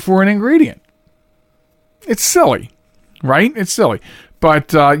looking for an ingredient. It's silly, right? It's silly,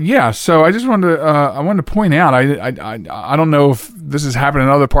 but yeah. So I just wanted to point out. I don't know if this has happened in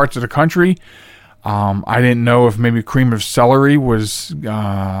other parts of the country. I didn't know if maybe cream of celery was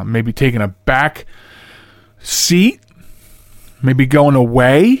maybe taking a back seat. Maybe going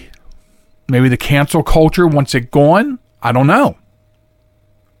away. Maybe the cancel culture wants it gone. I don't know.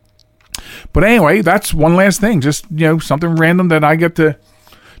 But anyway, that's one last thing. Just, something random that I get to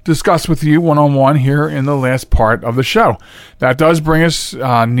discuss with you one-on-one here in the last part of the show. That does bring us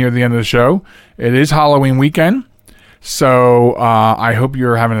near the end of the show. It is Halloween weekend. So I hope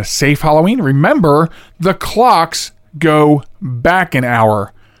you're having a safe Halloween. Remember, the clocks go back an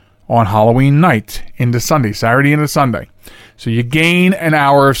hour on Halloween night into Sunday, Saturday into Sunday. So you gain an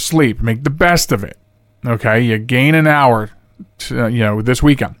hour of sleep. Make the best of it. Okay? You gain an hour, this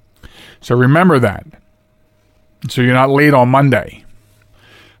weekend. So remember that. So you're not late on Monday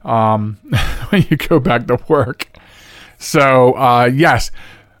when you go back to work. So, yes.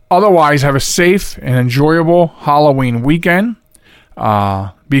 Otherwise, have a safe and enjoyable Halloween weekend.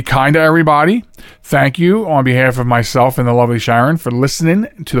 Be kind to everybody. Thank you on behalf of myself and the lovely Sharon for listening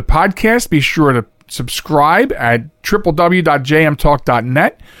to the podcast. Be sure to subscribe at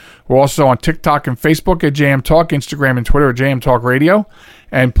www.jmtalk.net. We're also on TikTok and Facebook at JM Talk, Instagram and Twitter at JM Talk Radio.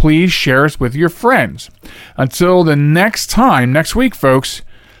 And please share us with your friends. Until the next week, folks,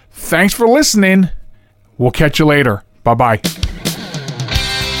 thanks for listening. We'll catch you later. Bye-bye.